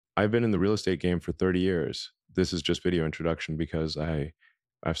I've been in the real estate game for 30 years. This is just video introduction because I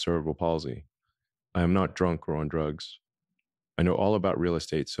have cerebral palsy. I am not drunk or on drugs. I know all about real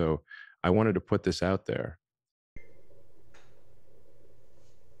estate, so I wanted to put this out there.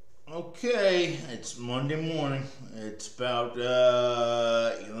 Okay, it's Monday morning. It's about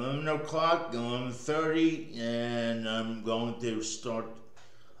 11 o'clock, 11:30, and I'm going to start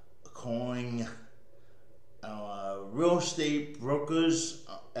calling real estate brokers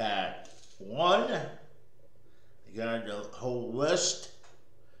at 1. I got a whole list.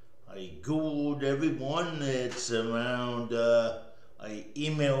 I Googled everyone. It's around, I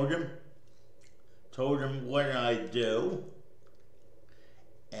emailed them, told them what I do,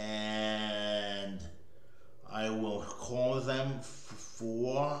 and I will call them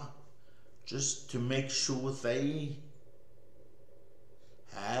for just to make sure they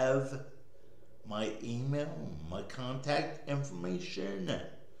have my email, my contact information,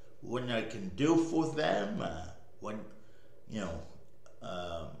 what I can do for them, when, you know,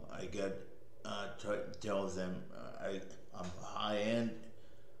 I got tell them I'm high-end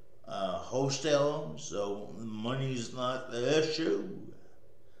wholesaler, so money's not the issue.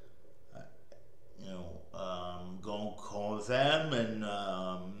 I'm gonna call them and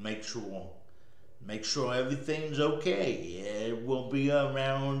make sure everything's okay. It will be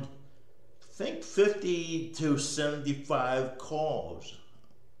around, I think, 50 to 75 calls.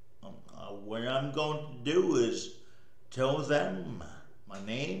 What I'm going to do is tell them my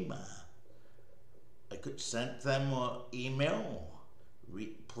name. I could send them an email.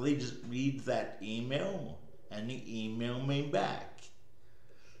 Please read that email and email me back.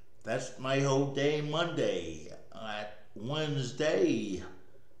 That's my whole day Monday. At Wednesday,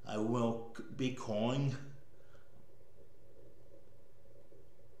 I will be calling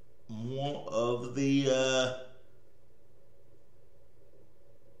more of the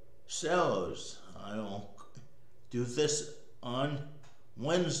sellers. I will do this on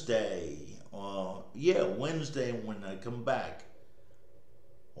Wednesday, Wednesday when I come back.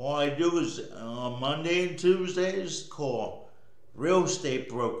 All I do is on Monday and Tuesdays call real estate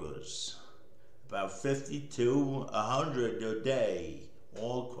brokers, about 50 to 100 a day,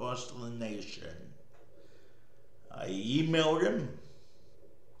 all across the nation. I emailed them,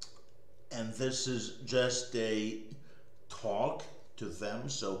 and this is just a talk to them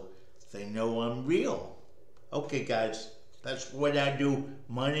so they know I'm real. Okay, guys, that's what I do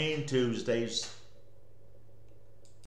Monday and Tuesdays.